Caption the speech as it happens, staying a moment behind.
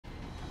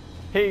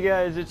Hey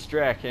guys, it's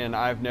Drac, and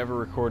I've never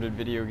recorded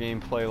video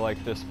gameplay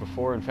like this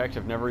before. In fact,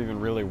 I've never even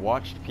really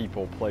watched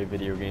people play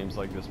video games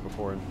like this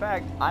before. In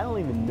fact, I don't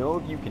even know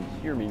if you can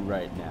hear me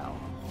right now.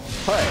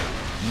 But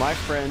my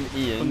friend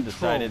Ian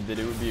decided that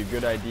it would be a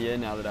good idea,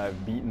 now that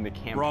I've beaten the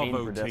campaign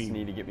for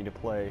Destiny, to get me to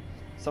play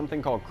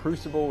something called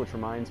Crucible, which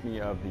reminds me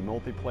of the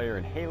multiplayer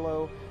in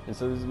Halo. And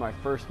so this is my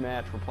first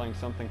match. We're playing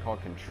something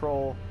called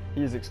Control.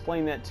 He has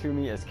explained that to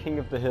me as King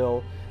of the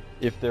Hill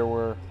if there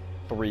were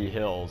 3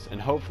 hills, and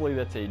hopefully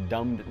that's a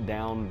dumbed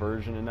down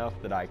version enough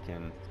that I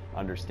can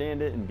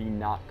understand it and be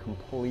not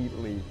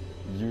completely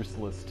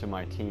useless to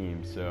my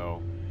team.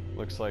 So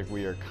looks like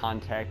we are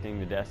contacting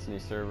the Destiny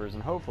servers,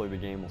 and hopefully the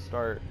game will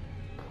start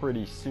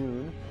pretty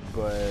soon,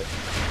 but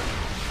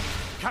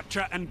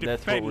capture and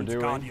that's what we're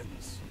doing.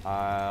 Guardians.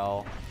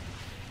 I'm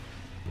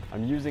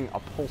using a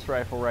pulse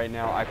rifle right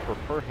now. I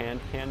prefer hand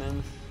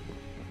cannons.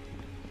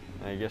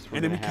 I guess we're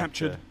enemy gonna have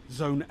captured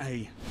Zone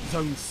A.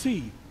 Zone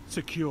C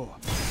secure.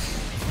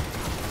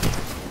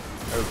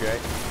 Okay.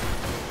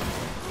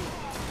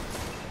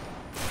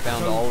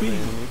 Found Zone all of B the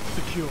enemies.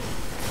 secure.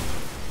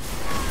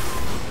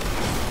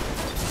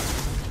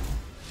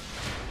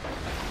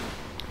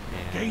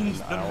 And Gains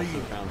the I also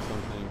lead. found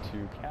something to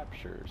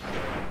capture, so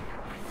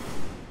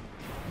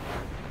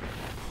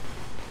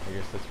I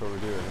guess that's what we're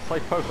doing. It's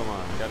like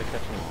Pokemon, gotta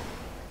catch them all.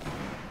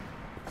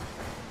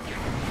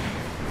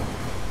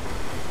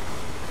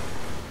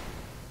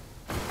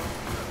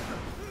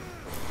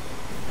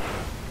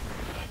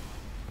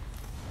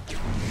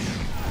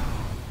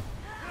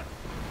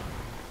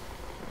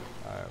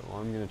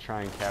 I'm going to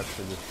try and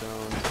capture the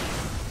zone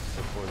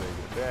before they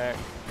get back.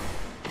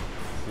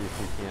 See if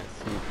we can't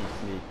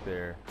sneak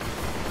their zone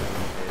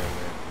A away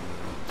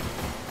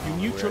from them.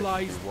 You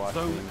neutralized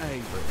Zone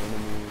A. For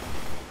enemies.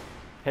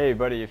 Hey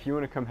buddy, if you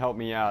want to come help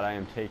me out, I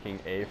am taking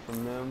A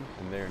from them,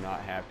 and they're not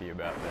happy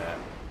about that.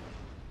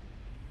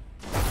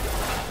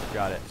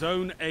 Got it.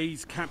 Zone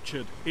A's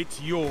captured.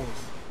 It's yours.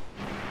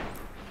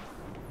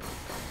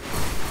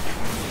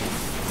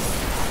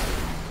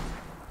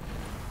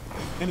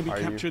 Enemy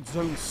captured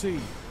Zone C.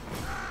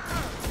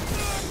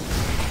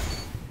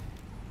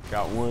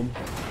 Got one.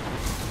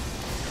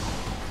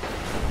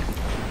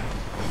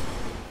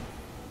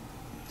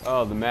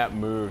 Oh, the map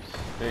moves.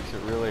 Makes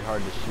it really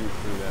hard to shoot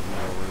through that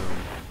metal room.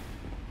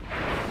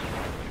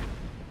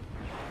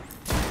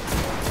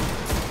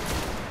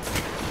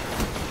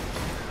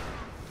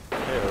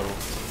 Hey-oh.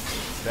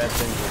 Bad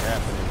things are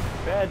happening.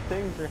 Bad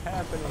things are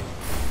happening.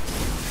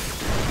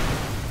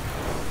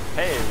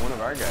 Hey, one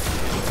of our guys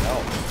needs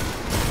help.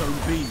 Zone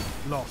B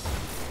lost.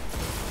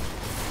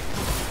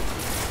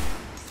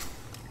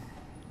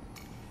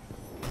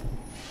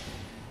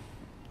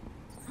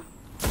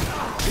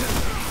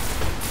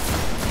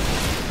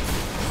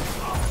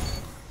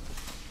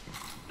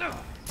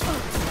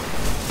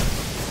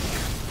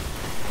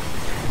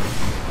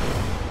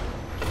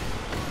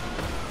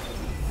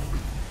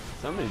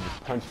 Somebody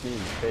just punched me in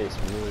the face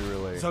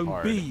really Zone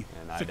hard, B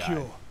and I secure.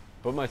 died.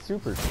 But my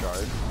super's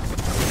charged.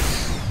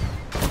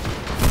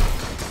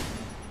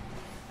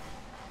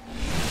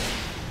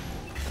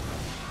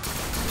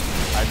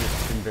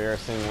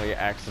 Embarrassingly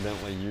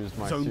accidentally used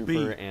my Zone super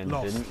B and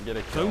lost. didn't get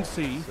a kill. Zone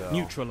C so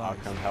neutralized.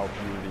 I'll come help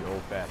you the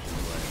old-fashioned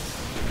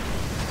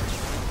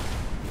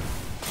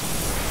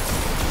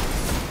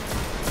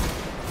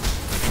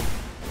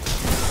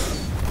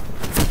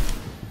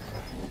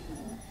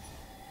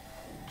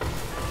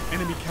way.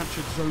 Enemy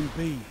captured Zone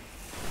B.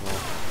 Well,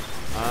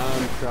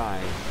 I'm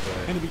trying,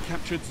 but enemy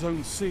captured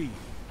Zone C.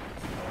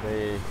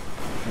 They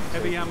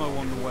heavy ammo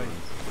on the way.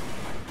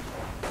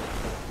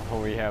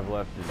 All we have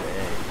left is A.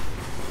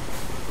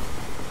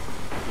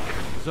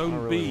 Zone I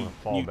don't really B want to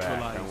fall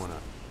neutralized. back. I want to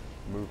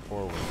move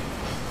forward.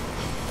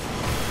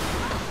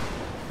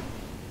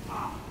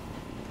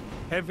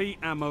 Heavy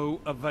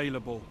ammo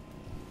available.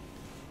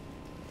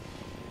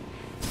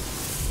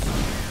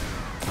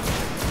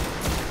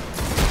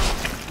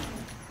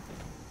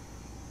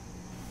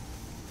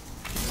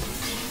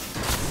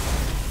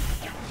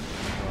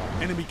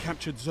 Enemy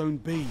captured Zone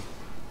B.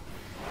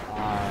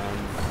 I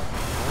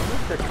wonder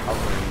if they're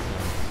covering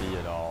Zone C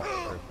at all,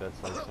 or if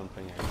that's like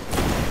something I can...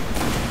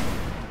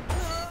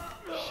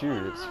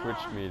 Shoot, it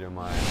switched me to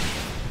my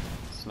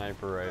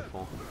sniper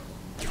rifle.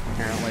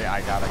 Apparently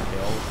I got a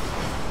kill.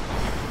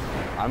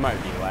 I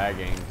might be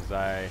lagging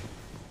because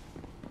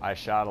I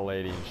shot a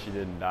lady and she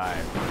didn't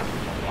die from a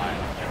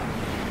violent attack.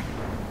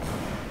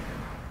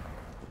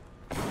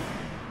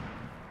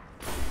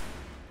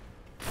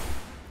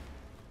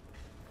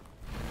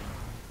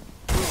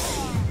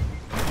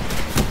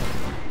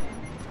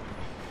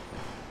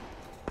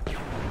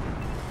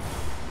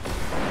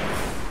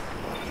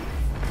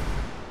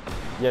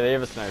 Yeah, they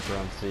have a sniper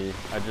on C.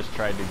 I just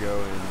tried to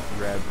go and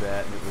grab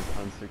that and it was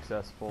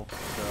unsuccessful.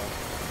 So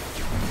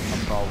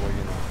I'm probably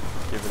gonna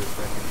give it a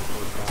second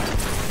before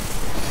trying.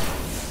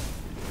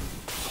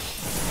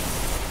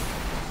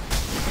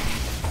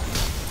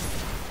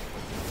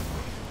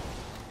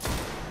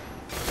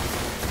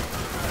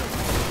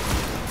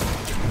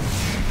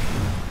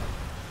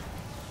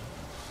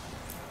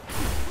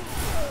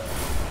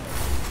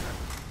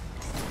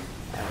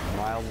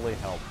 mildly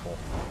helpful.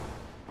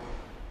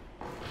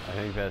 I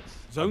think that's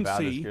Zone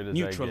about as C good as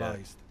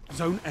neutralized.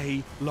 Zone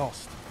A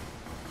lost.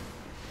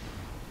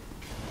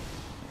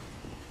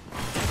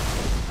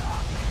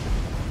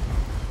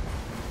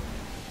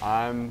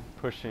 I'm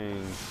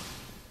pushing.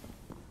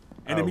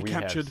 Enemy we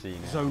captured have C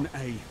now. Zone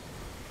A.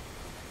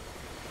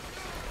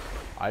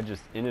 I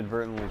just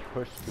inadvertently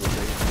pushed to a base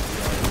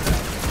that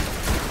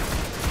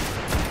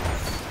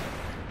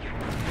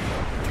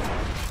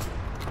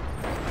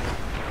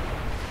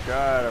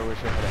God, I wish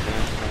I had a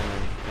hand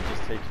cannon. It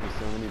just takes me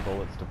so many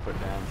bullets to put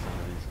down some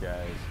of these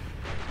guys.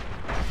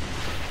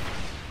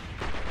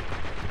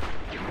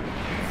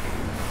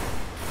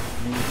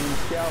 Using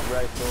scout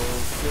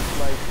rifles, just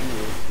like the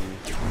AC.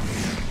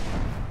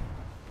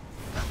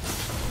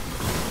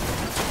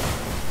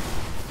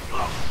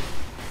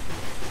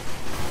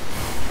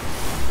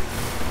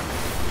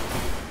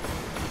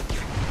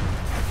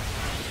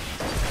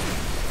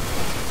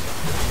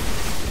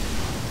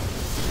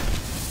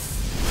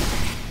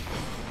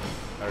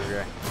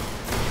 Okay.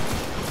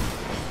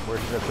 Where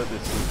should I put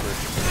this super?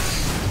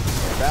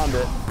 Found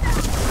it.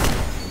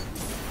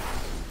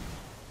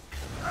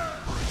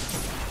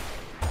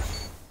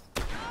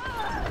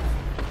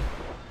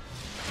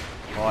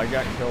 Well, I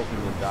got killed and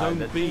then died. Zone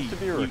That B seems to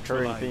be a recurring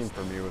neutralized. theme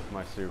for me with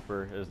my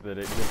super, is that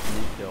it gets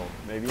me killed.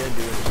 Maybe I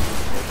do it.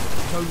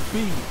 Zone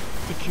B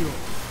secure.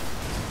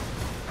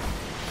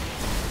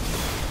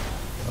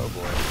 Oh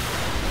boy.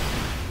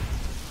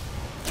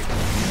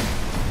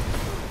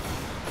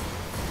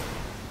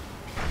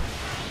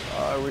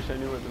 Oh, I wish I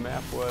knew what the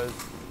map was.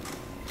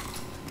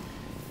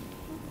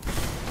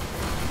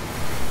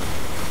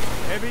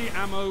 Heavy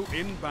ammo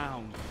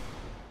inbound.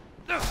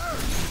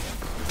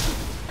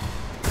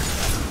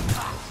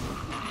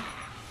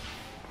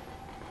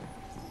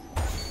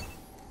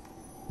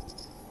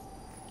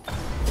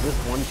 This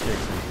one chick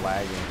is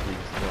lagging,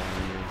 keeps killing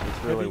me. It's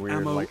really Heavy weird,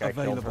 ammo like I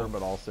killed available. her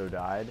but also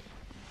died.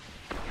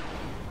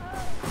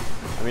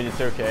 I mean, it's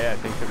okay, I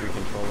think that we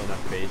control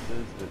enough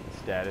bases that the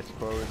status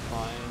quo is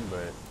fine,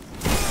 but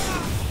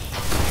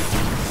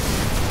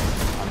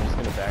I'm just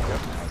gonna back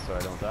up now so I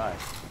don't die.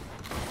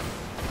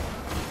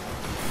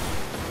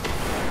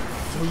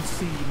 Zone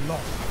C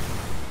lost.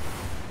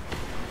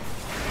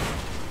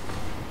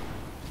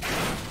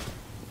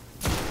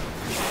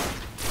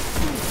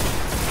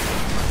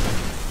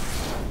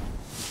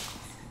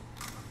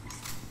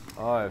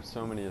 Oh, I have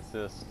so many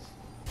assists.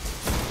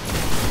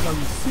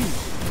 Zone C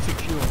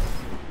secure.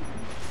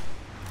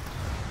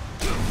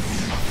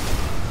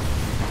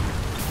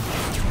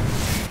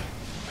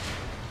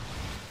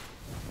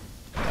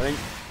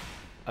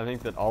 I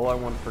think that all I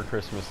want for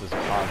Christmas is a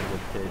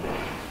positive KD.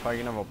 If I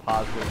can have a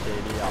positive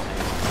KD, I'll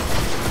hang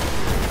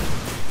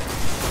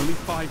on. Only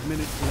 5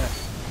 minutes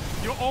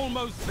left. You're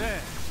almost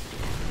there.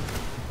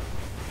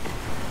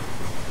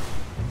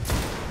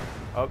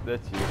 Oh,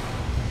 that's you.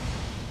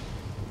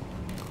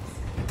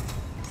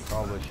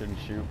 Probably shouldn't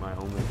shoot my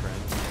only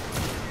friend.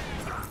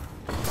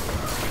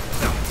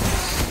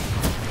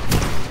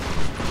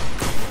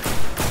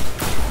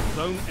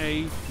 Zone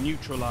A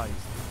neutralized.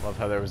 Love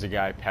how there was a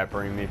guy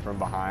peppering me from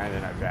behind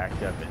and I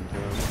backed up into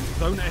him.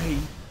 Zone A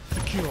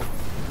secure.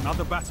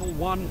 Another battle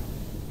won.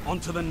 On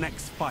to the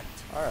next fight.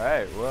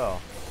 Alright,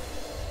 well.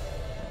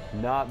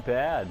 Not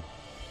bad.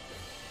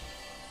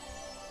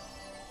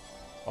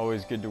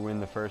 Always good to win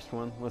the first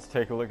one. Let's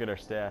take a look at our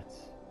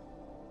stats.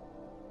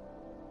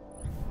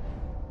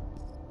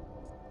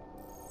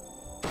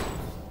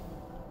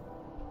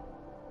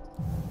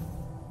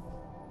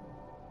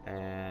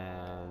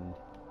 And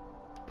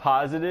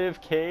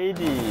positive KD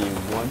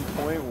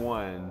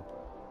 1.1.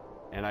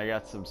 And I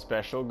got some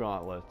special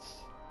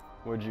gauntlets.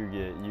 What'd you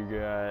get? You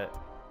got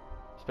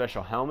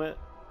special helmet.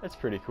 That's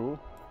pretty cool.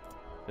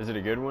 Is it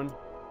a good one?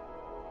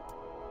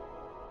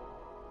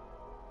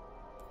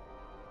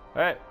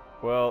 Alright,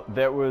 well,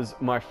 that was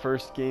my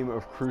first game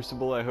of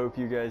Crucible. I hope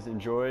you guys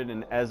enjoyed,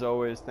 and as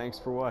always, thanks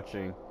for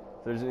watching.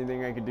 If there's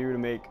anything I could do to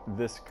make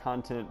this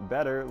content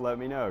better, let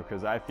me know,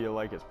 because I feel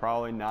like it's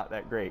probably not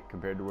that great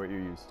compared to what you're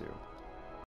used to.